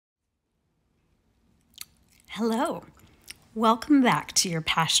Hello, welcome back to your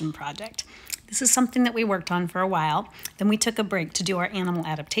passion project. This is something that we worked on for a while, then we took a break to do our animal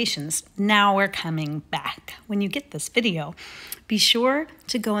adaptations. Now we're coming back. When you get this video, be sure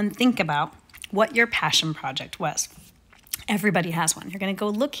to go and think about what your passion project was. Everybody has one. You're going to go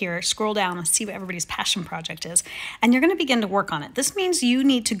look here, scroll down and see what everybody's passion project is, and you're going to begin to work on it. This means you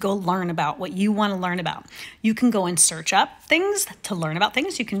need to go learn about what you want to learn about. You can go and search up things to learn about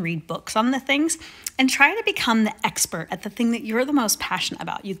things. You can read books on the things and try to become the expert at the thing that you're the most passionate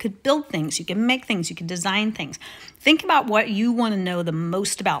about. You could build things, you can make things, you can design things. Think about what you want to know the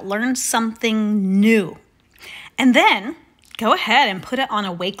most about. Learn something new. And then go ahead and put it on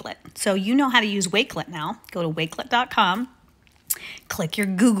a Wakelet. So you know how to use Wakelet now. Go to wakelet.com, click your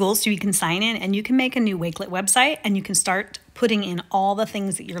Google so you can sign in, and you can make a new Wakelet website, and you can start putting in all the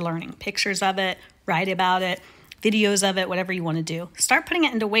things that you're learning. Pictures of it, write about it, videos of it, whatever you want to do. Start putting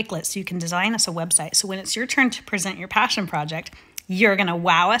it into Wakelet so you can design us a website. So when it's your turn to present your passion project, you're going to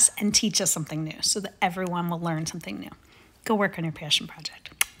wow us and teach us something new so that everyone will learn something new. Go work on your passion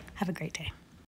project. Have a great day.